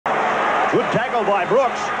Good tackle by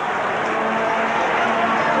Brooks.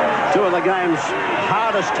 Two of the game's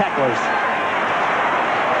hardest tacklers.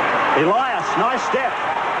 Elias, nice step.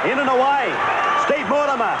 In and away. Steve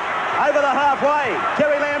Mortimer over the halfway.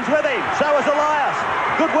 Terry Lamb's with him. So is Elias.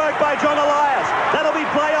 Good work by John Elias. That'll be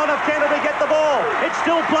play on if Canterbury get the ball. It's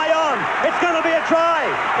still play on. It's going to be a try.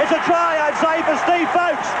 It's a try, I'd say, for Steve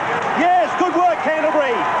Folkes. Yes, good work,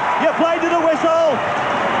 Canterbury. You played to the whistle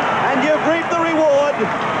and you've reaped the reward.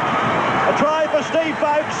 A try for Steve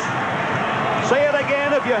Folkes. See it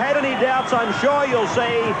again. If you had any doubts, I'm sure you'll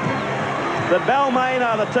see that Balmain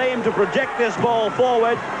are the team to project this ball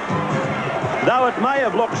forward. Though it may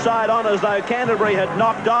have looked side on as though Canterbury had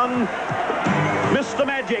knocked on, Mr.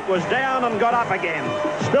 Magic was down and got up again.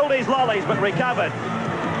 Spilled his lollies but recovered.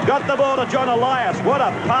 Got the ball to John Elias. What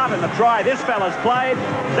a part in the try this fella's played.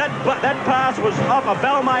 That pass was off a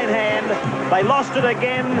Balmain hand. They lost it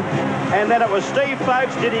again. And then it was Steve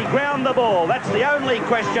Folkes. Did he ground the ball? That's the only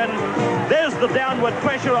question. There's the downward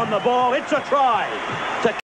pressure on the ball. It's a try.